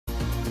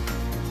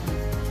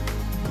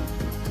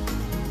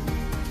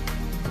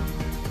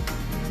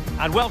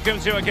And welcome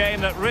to a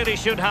game that really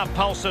should have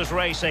pulses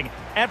racing.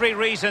 Every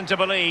reason to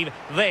believe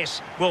this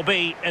will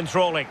be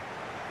enthralling.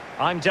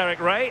 I'm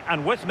Derek Ray,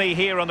 and with me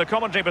here on the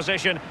commentary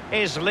position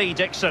is Lee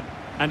Dixon.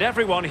 And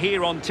everyone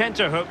here on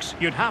tenterhooks,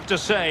 you'd have to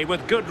say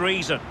with good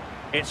reason.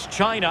 It's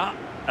China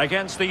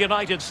against the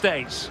United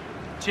States.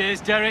 Cheers,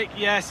 Derek.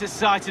 Yes,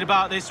 excited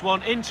about this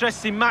one.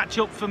 Interesting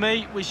matchup for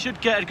me. We should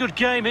get a good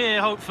game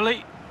here,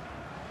 hopefully.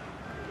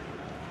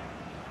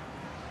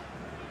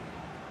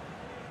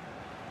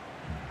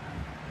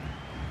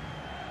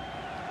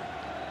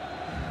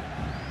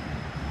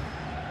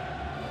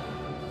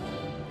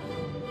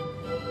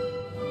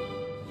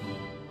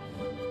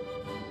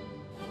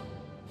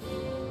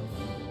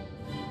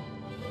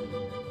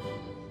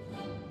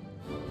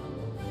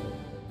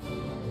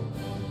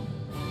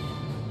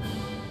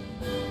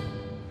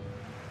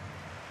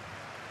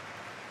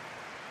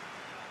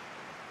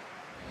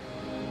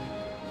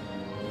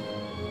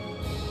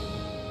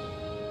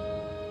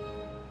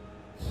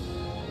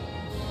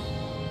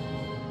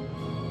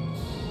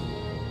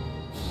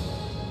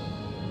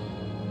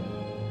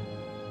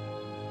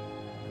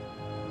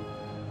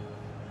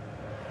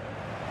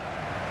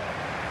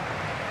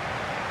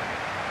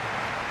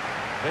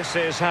 This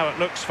is how it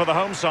looks for the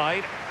home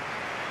side.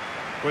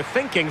 We're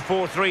thinking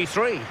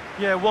 4-3-3.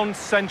 Yeah, one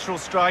central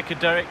striker,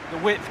 Derek. The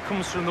width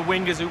comes from the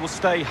wingers who will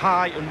stay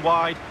high and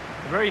wide.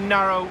 A very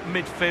narrow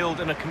midfield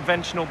and a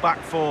conventional back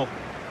four.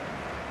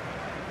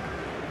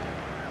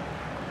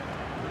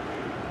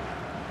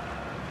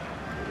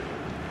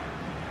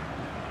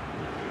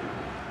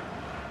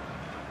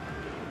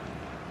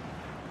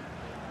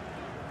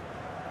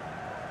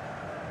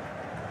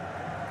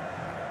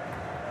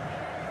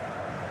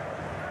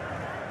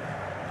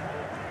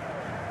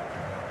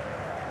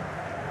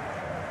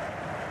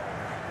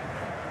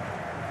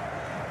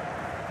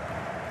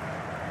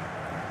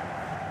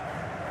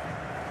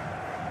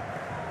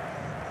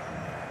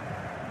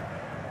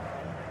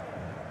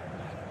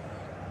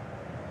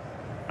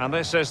 And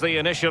this is the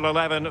initial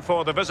 11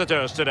 for the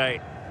visitors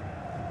today.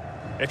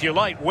 If you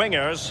like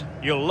wingers,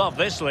 you'll love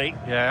this, Lee.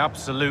 Yeah,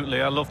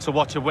 absolutely. I love to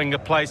watch a winger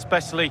play,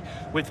 especially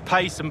with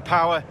pace and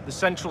power. The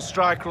central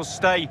striker will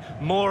stay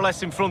more or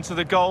less in front of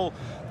the goal.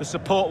 The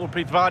support will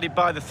be provided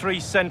by the three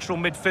central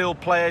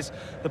midfield players.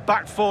 The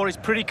back four is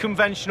pretty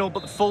conventional,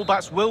 but the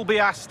fullbacks will be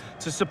asked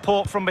to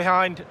support from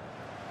behind.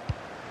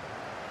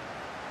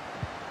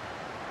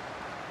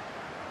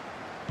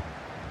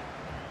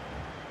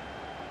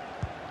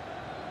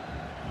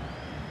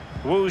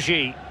 Wu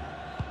Ji.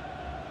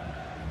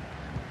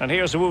 And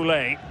here's Wu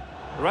Lei.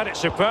 Read it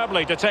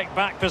superbly to take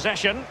back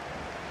possession.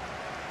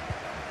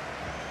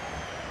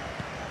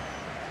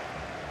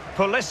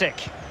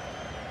 Pulisic.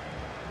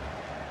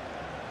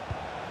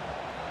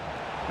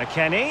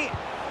 McKennie.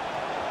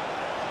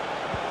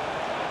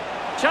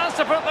 Chance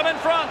to put them in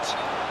front.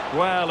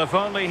 Well, if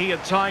only he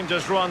had timed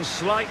his run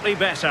slightly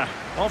better.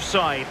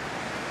 Offside.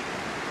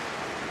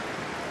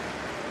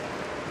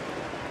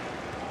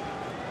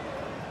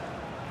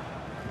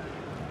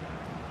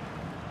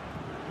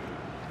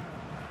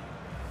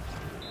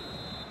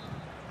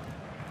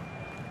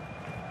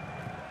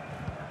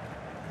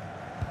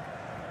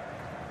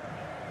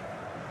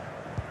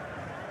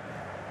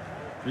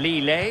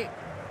 Lille.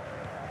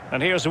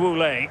 And here's Wu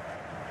Lei.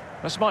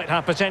 This might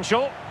have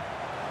potential.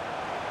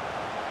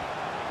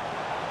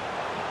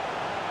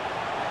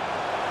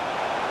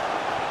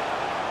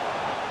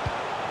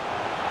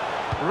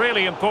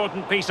 Really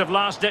important piece of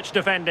last-ditch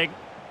defending.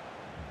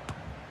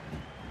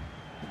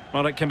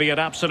 Well, it can be an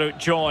absolute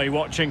joy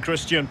watching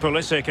Christian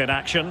Pulisic in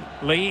action.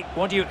 Lee,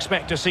 what do you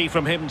expect to see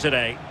from him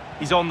today?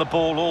 He's on the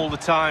ball all the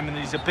time, and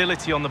his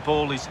ability on the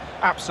ball is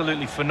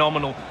absolutely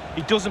phenomenal.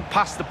 He doesn't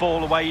pass the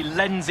ball away, he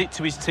lends it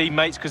to his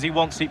teammates because he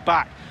wants it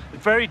back.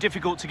 It's very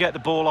difficult to get the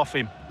ball off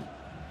him.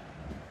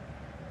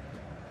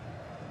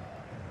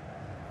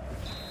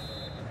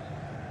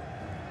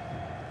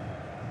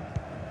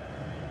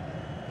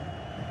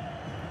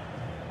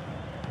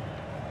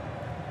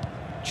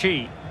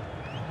 Chi.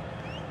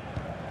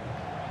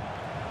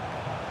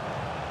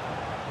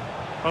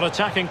 Well,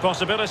 attacking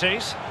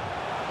possibilities.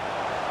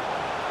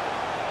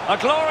 A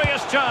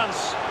glorious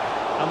chance.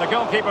 And the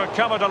goalkeeper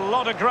covered a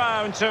lot of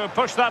ground to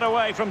push that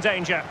away from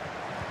danger.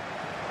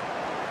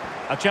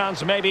 A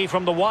chance maybe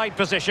from the wide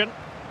position.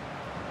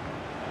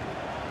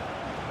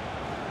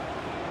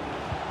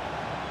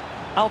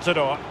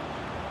 Altidore.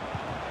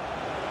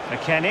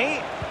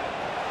 McKennie.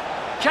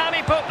 Can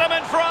he put them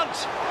in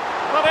front?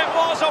 Well, it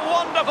was a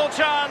wonderful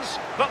chance,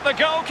 but the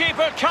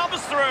goalkeeper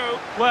comes through.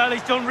 Well,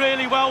 he's done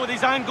really well with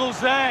his angles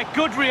there.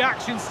 Good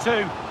reactions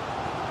too.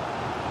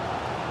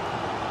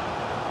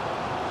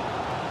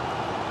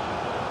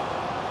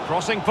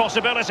 Crossing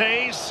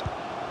possibilities.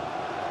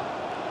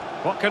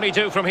 What can he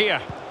do from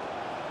here?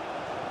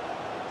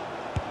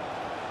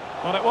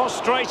 Well, it was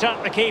straight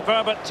at the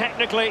keeper, but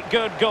technically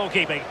good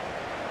goalkeeping.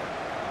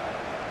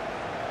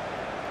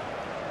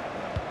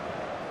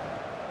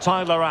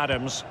 Tyler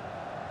Adams.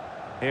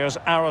 Here's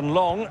Aaron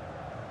Long.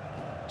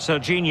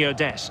 Serginho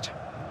Dest.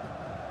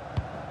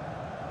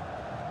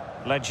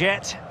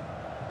 Leggett.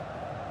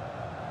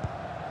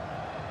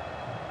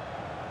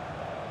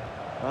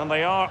 And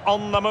they are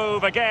on the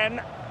move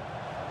again.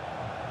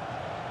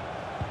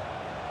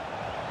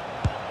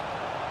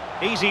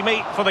 Easy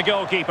meat for the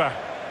goalkeeper.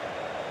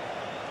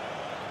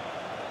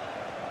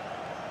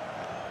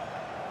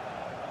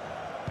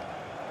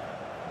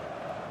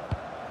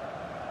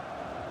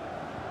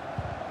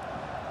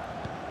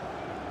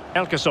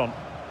 Elkeson.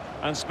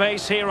 And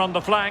space here on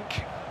the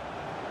flank.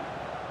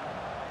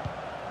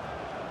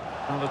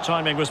 And the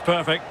timing was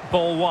perfect.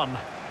 Ball one.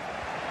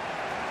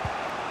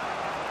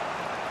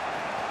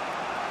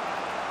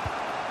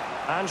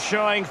 And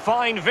showing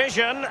fine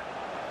vision.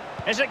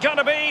 Is it going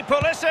to be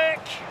Pulisic?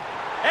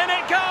 In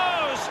it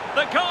goes!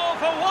 The goal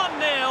for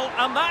 1-0,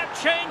 and that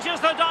changes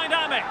the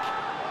dynamic.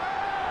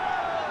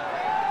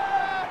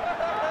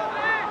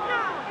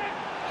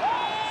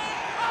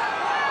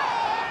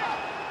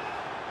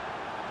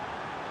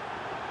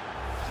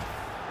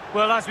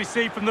 Well, as we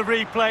see from the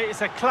replay,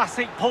 it's a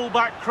classic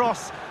pullback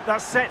cross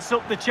that sets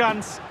up the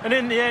chance. And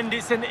in the end,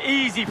 it's an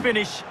easy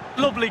finish.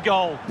 Lovely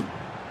goal.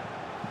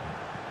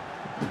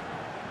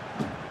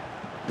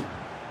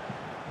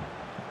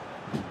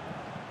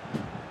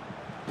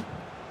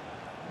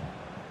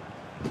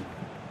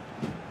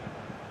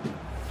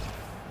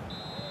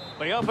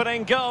 The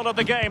opening goal of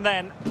the game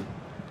then.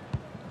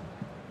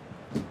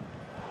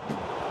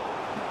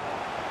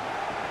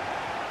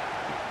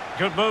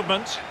 Good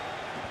movement.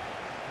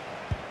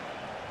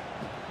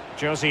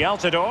 Josie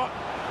Altidore.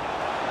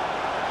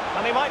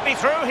 And he might be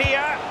through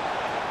here.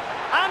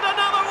 And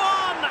another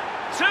one!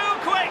 2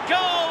 quick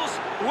goals!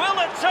 Will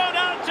it turn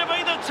out to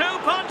be the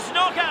 2-punch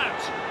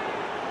knockout?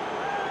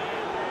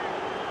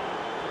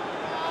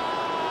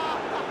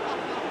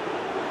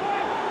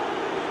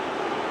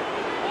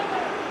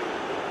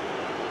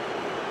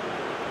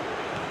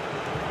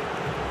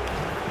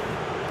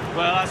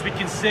 Well, as we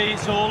can see,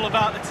 it's all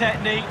about the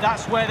technique.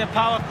 That's where the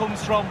power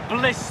comes from.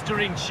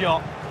 Blistering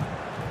shot.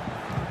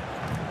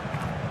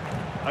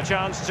 A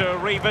chance to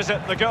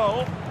revisit the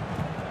goal.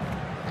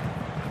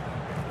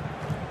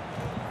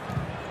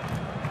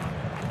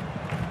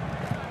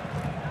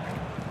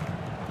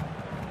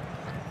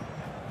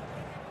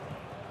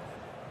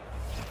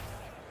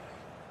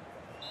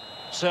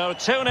 So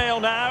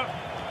 2-0 now.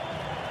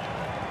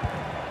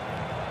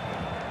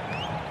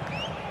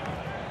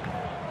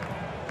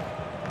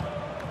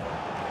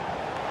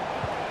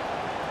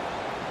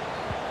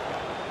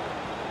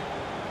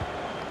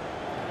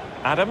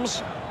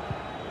 Adams.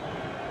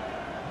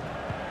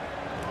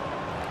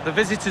 The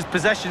visitors'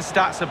 possession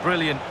stats are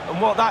brilliant,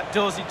 and what that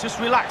does, it just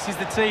relaxes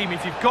the team.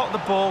 If you've got the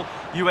ball,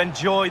 you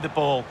enjoy the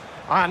ball,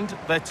 and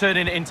they're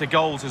turning it into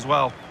goals as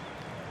well.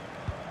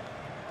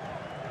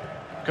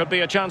 Could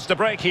be a chance to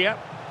break here.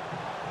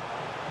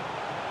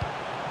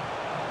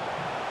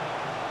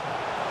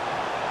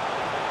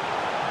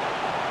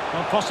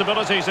 Well,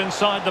 possibilities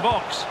inside the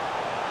box.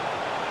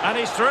 And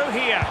he's through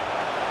here.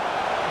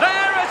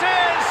 There it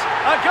is!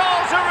 A goal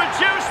to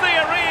reduce the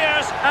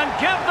arrears and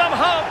give them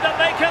hope that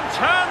they can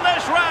turn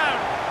this round.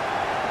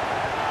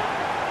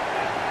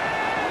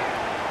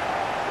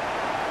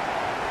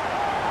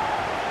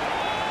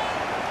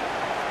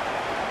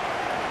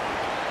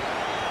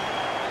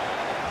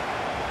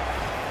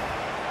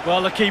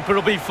 Well, the keeper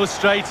will be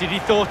frustrated. He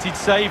thought he'd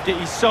saved it.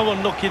 He's so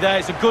unlucky there.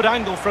 It's a good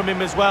angle from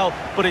him as well,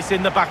 but it's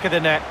in the back of the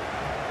net.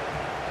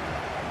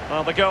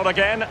 Well, the goal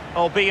again,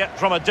 albeit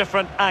from a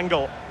different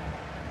angle.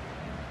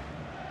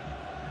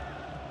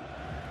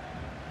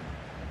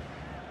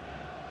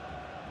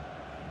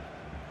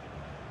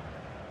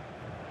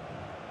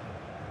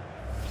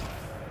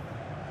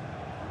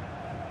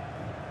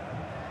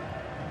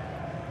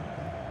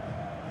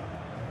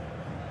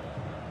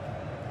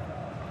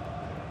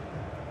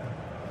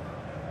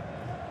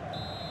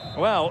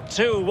 Well,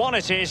 2-1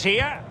 it is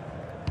here.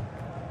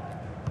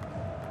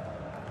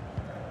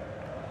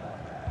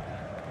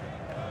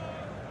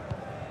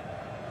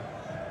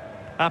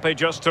 Happy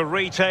just to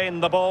retain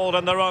the ball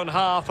in their own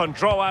half and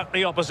draw out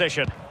the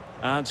opposition.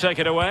 And take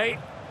it away.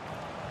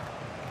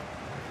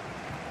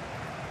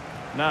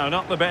 No,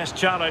 not the best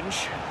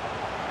challenge.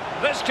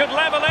 This could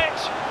level it.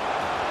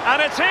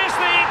 And it is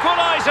the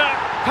equaliser.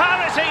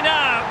 Parity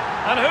now.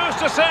 And who's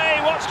to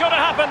say what's going to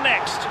happen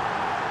next?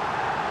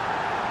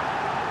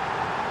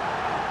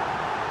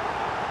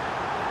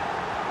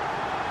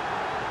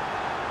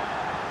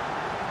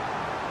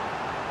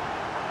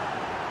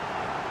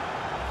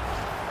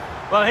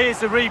 Well, here's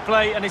the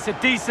replay, and it's a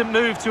decent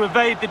move to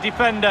evade the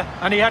defender,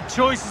 and he had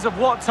choices of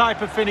what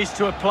type of finish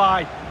to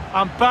apply.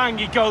 And bang,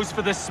 he goes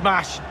for the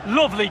smash.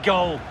 Lovely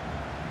goal.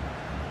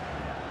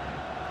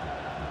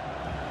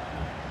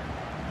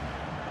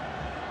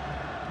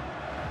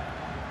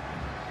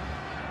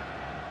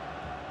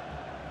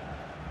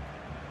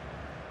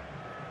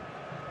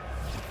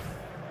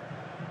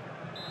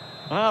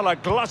 Well, a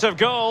glut of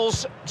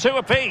goals, 2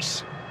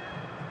 apiece.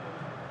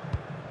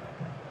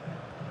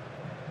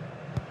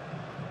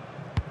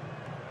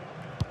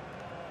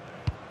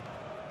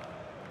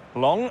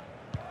 Long.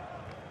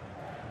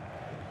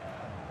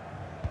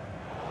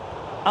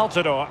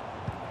 Altidore.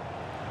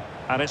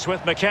 And it's with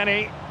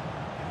McKennie.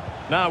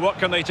 Now, what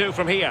can they do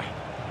from here?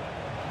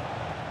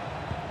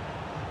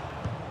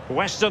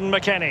 Weston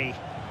McKennie.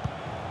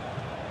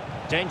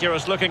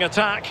 Dangerous looking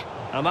attack,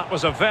 and that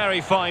was a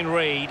very fine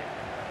read.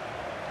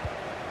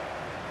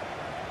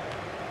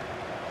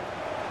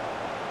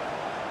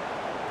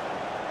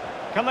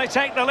 Can they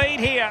take the lead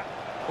here?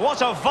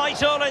 What a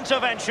vital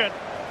intervention.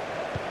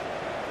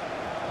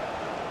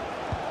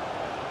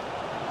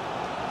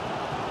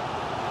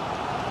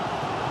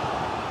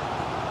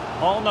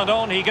 On and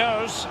on he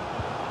goes.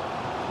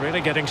 Really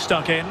getting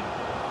stuck in.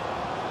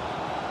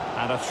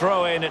 And a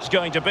throw-in it's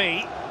going to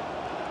be.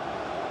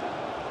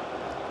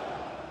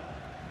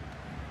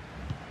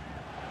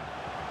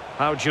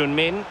 Hao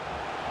Jun-min.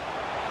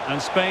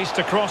 And space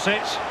to cross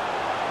it.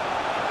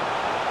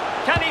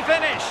 Can he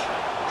finish?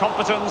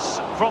 Competence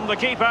from the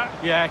keeper.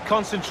 Yeah,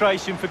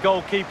 concentration for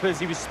goalkeepers.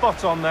 He was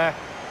spot on there.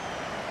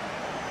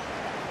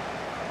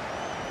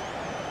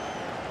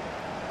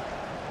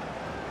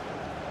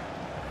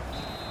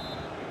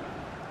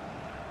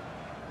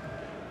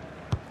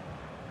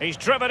 He's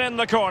driven in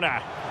the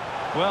corner.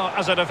 Well,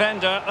 as a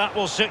defender, that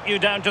will sit you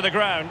down to the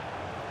ground.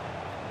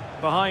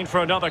 Behind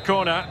for another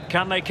corner.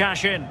 Can they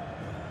cash in?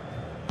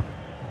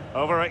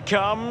 Over it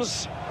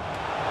comes.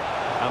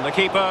 And the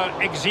keeper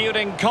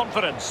exuding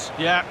confidence.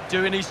 Yeah,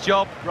 doing his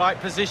job. Right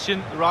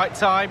position, the right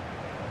time.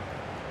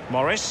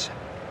 Morris.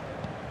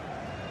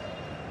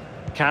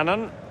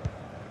 Cannon.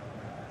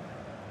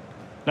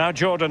 Now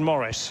Jordan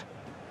Morris.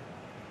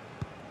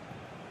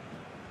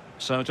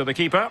 So to the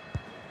keeper.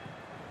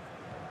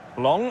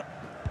 Long.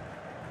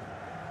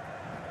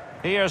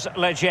 Here's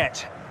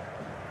Leggett.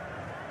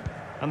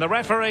 And the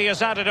referee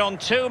has added on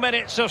 2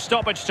 minutes of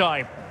stoppage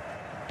time.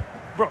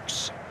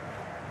 Brooks.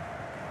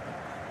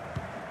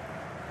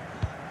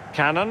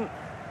 Cannon.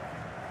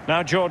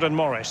 Now Jordan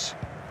Morris.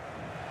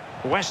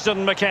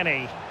 Weston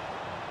McKennie.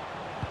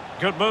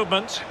 Good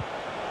movement.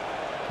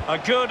 A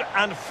good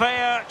and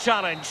fair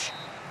challenge.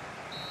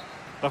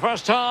 The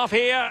first half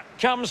here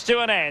comes to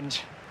an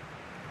end.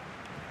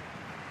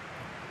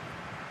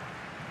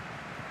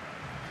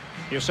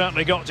 You've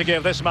certainly got to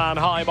give this man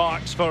high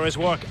marks for his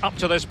work up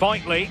to this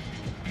point, Lee.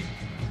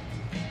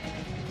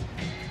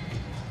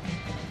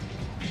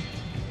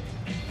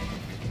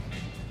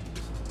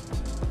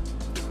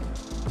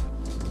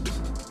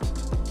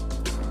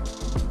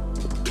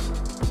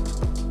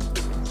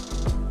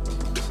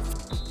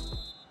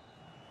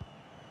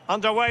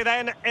 Underway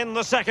then in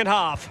the second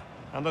half.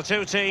 And the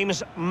two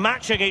teams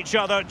matching each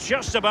other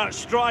just about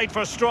stride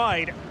for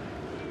stride.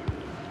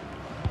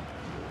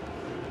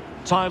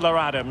 Tyler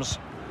Adams.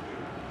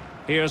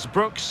 Here's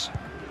Brooks.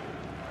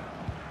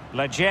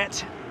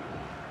 Leggett.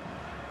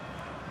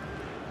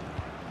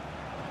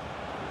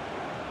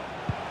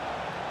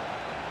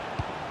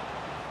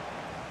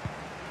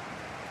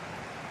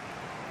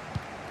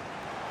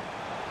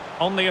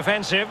 On the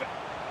offensive.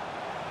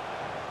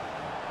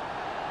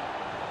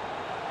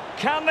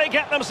 Can they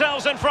get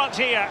themselves in front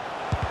here?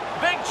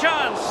 Big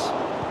chance.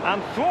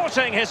 And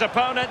thwarting his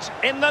opponent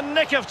in the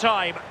nick of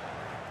time.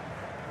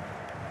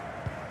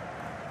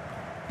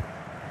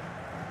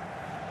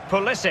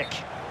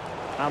 Pulisic.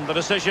 And the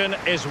decision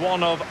is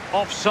one of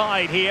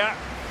offside here.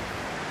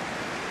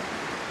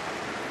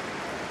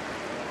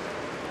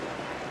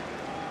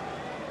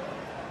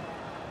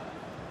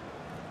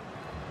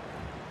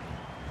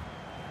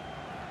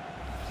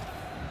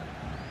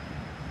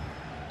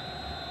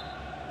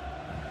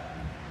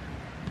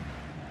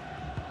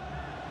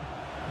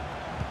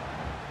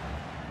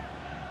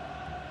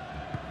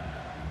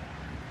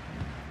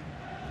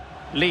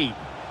 Lee.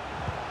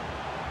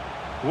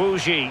 Wu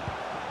Ji.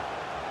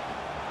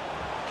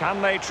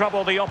 Can they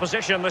trouble the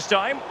opposition this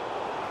time?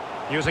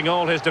 Using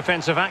all his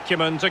defensive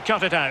acumen to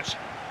cut it out.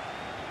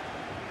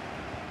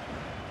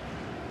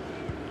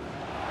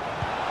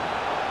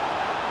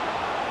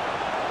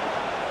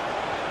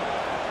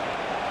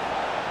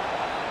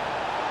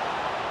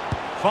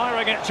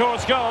 Firing it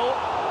towards goal.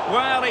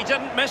 Well, he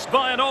didn't miss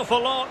by an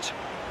awful lot.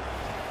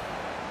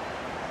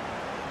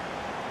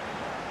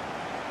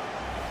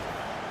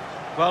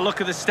 Well,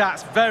 look at the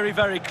stats. Very,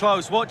 very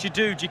close. What do you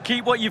do? Do you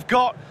keep what you've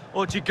got,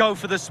 or do you go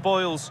for the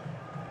spoils?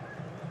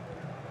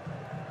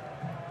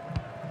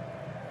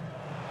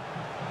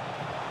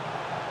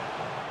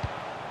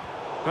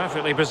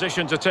 Perfectly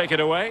positioned to take it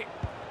away.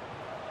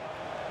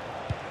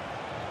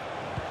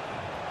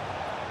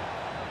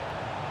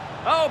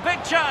 Oh,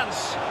 big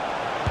chance!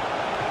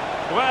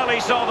 Well, he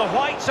saw the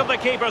whites of the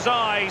keeper's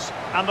eyes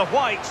and the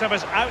whites of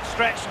his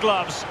outstretched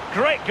gloves.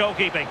 Great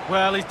goalkeeping.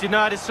 Well, he's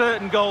denied a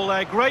certain goal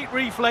there. Great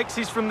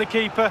reflexes from the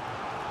keeper.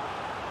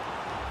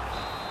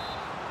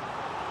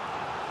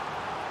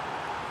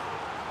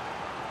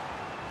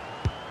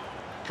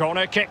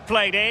 Corner kick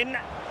played in.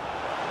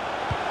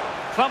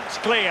 Thumped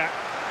clear.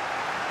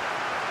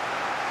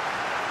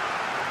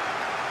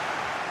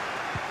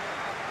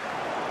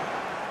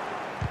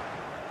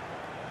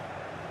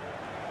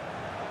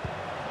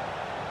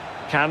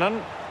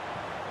 Cannon.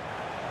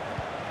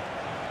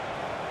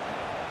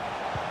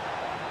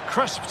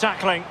 Crisp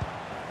tackling.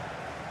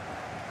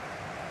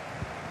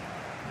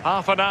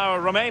 Half an hour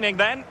remaining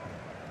then.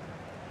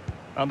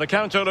 And the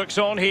counter looks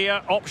on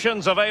here.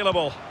 Options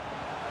available.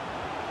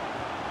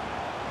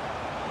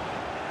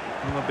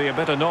 They'll be a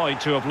bit annoyed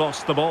to have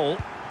lost the ball.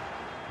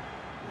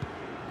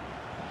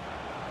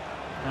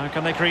 Now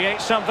can they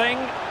create something?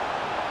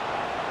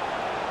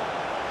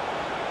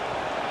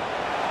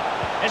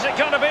 Is it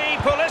going to be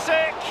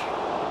Pulisic?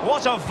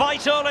 What a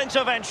vital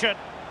intervention.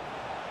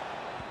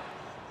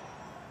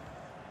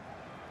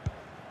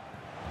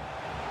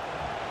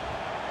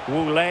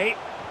 Wu-Lei.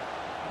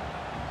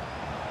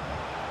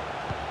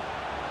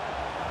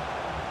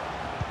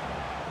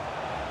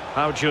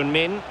 Hao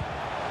Jun-min.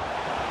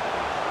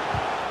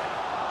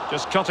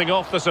 Just cutting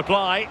off the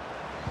supply.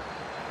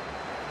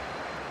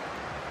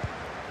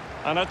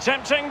 And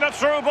attempting the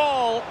through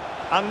ball.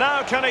 And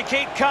now can he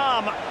keep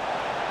calm?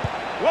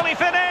 Will he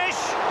finish?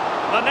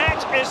 The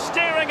net is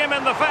staring him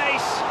in the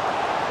face.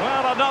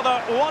 Well,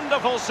 another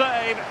wonderful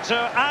save to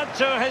add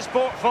to his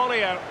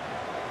portfolio.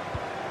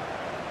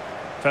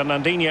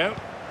 Fernandinho.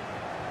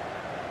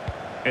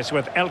 It's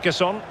with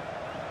Elkeson.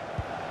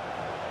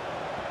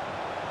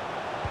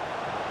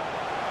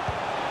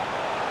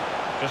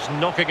 Just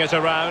knocking it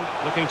around,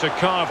 looking to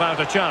carve out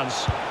a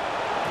chance.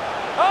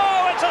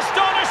 Oh, it's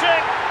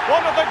astonishing!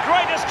 One of the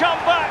greatest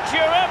comebacks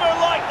you're ever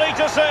likely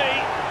to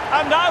see.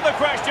 And now the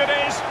question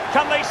is,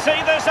 can they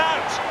see this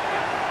out?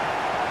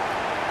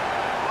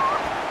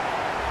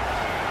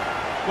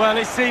 Well,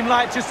 it seemed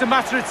like just a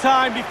matter of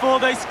time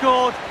before they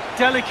scored.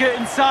 Delicate,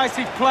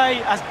 incisive play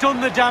has done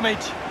the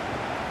damage.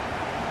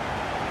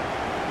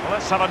 Well,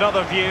 let's have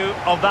another view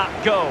of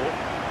that goal.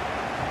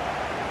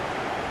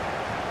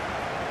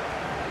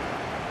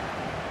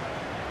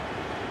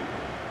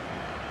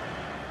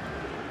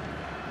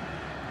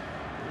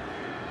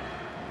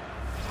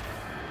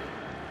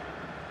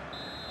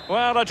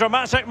 Well, a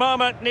dramatic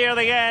moment near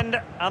the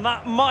end, and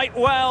that might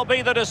well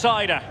be the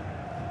decider.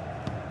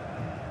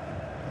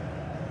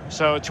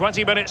 So,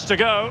 20 minutes to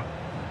go.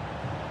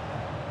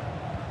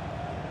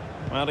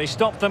 Well, he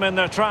stopped them in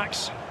their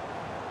tracks.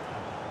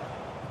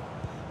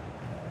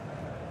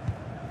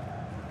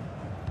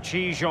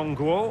 Chi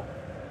Zhongguo.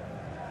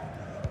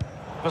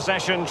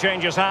 Possession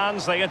changes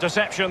hands, the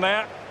interception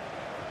there.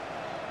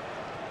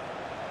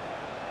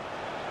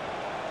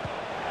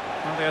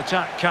 Well, the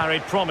attack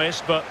carried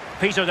promise, but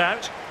petered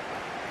out.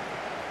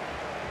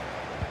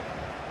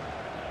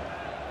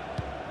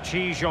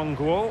 Chi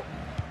Zhongguo.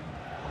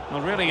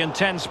 Well, really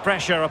intense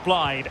pressure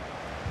applied.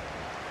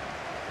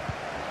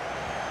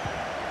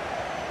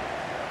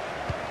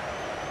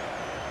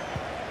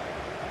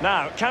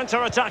 Now,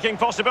 counter-attacking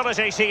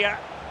possibilities here.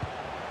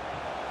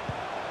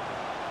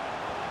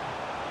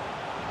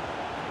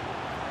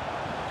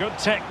 Good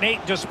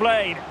technique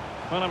displayed.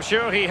 Well, I'm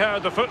sure he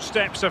heard the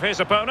footsteps of his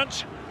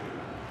opponent.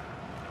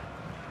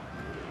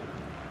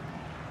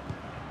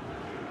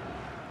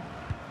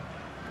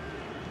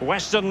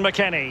 Weston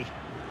McKennie.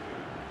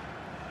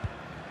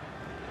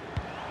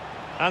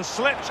 And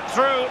slipped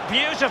through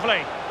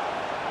beautifully.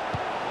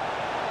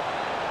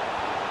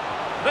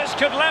 This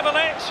could level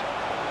it.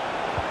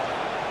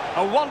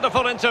 A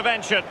wonderful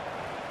intervention.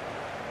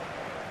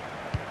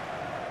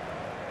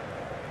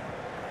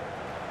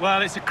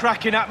 Well, it's a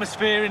cracking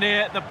atmosphere in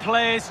here. The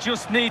players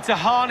just need to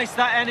harness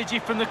that energy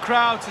from the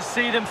crowd to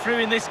see them through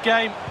in this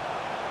game.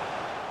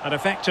 An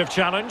effective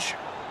challenge.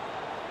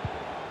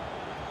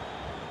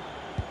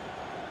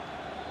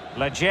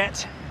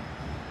 Leggett.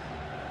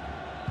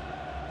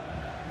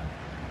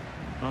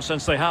 Well,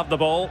 since they have the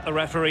ball, the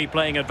referee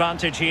playing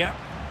advantage here.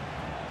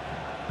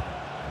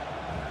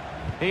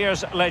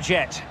 Here's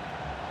Leggett.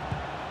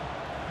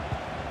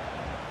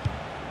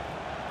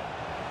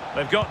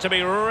 They've got to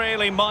be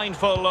really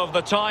mindful of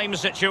the time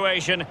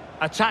situation,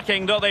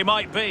 attacking though they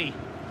might be.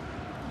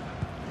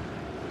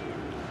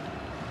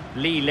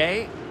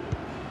 Lille.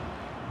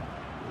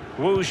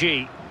 Wu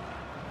Ji.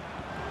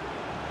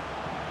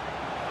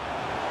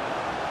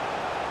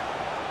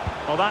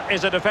 Well, that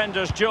is a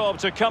defender's job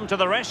to come to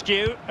the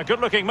rescue. A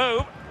good-looking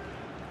move.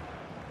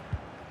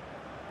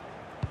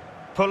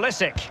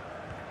 Pulisic.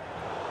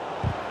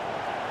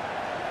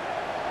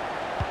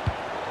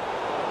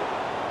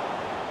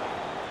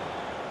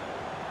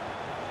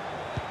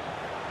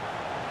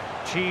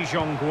 Chi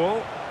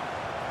Zhongguo.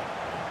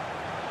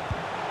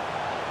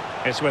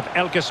 It's with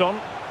Elkeson.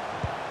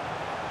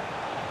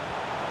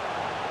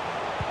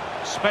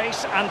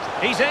 Space, and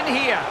he's in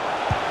here.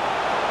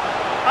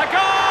 A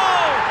goal!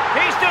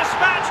 He's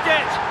dispatched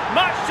it,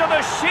 much to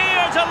the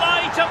sheer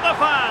delight of the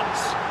fans.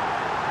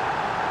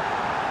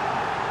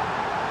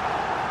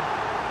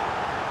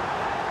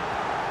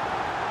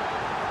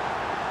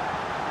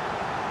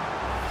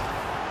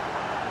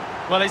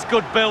 Well, it's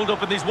good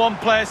build-up, and there's one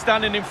player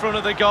standing in front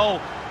of the goal,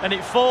 and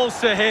it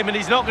falls to him, and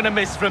he's not going to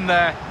miss from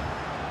there.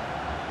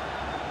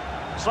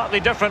 Slightly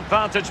different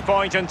vantage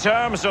point in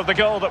terms of the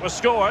goal that was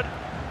scored.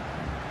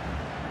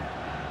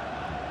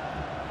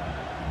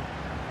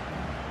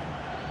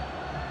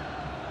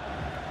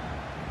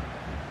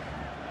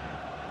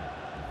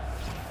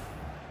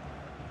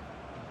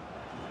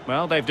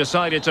 Well, they've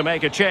decided to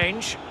make a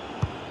change.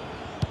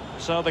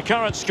 So the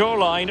current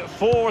scoreline,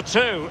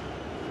 4-2.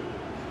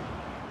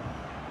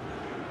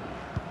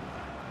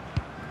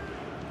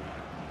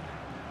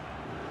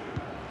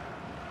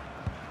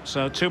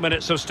 So 2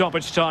 minutes of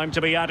stoppage time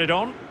to be added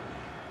on.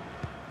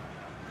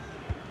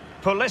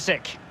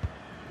 Pulisic.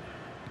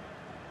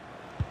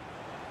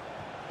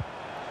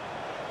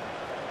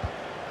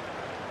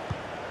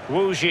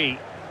 Wuji.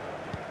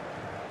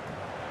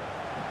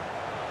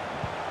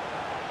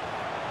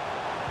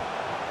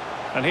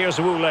 And here's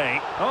Wu Lei.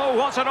 Oh,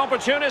 what an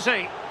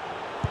opportunity.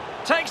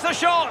 Takes the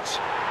shot.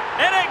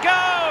 In it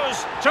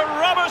goes to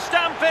rubber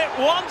stamp it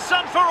once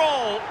and for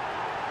all.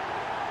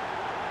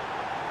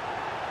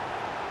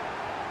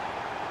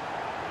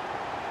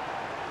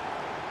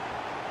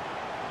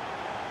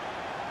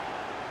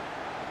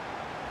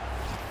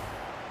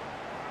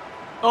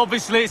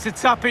 Obviously, it's a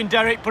tap-in,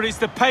 Derek, but it's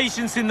the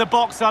patience in the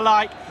box I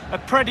like. A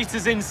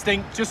predator's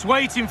instinct, just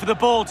waiting for the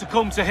ball to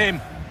come to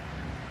him.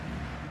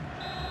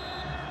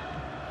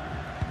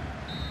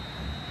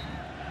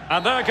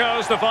 And there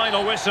goes the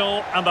final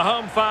whistle, and the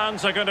home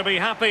fans are going to be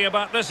happy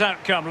about this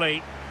outcome,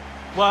 Lee.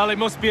 Well, it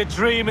must be a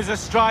dream as a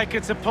striker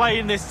to play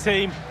in this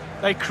team.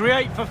 They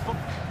create for...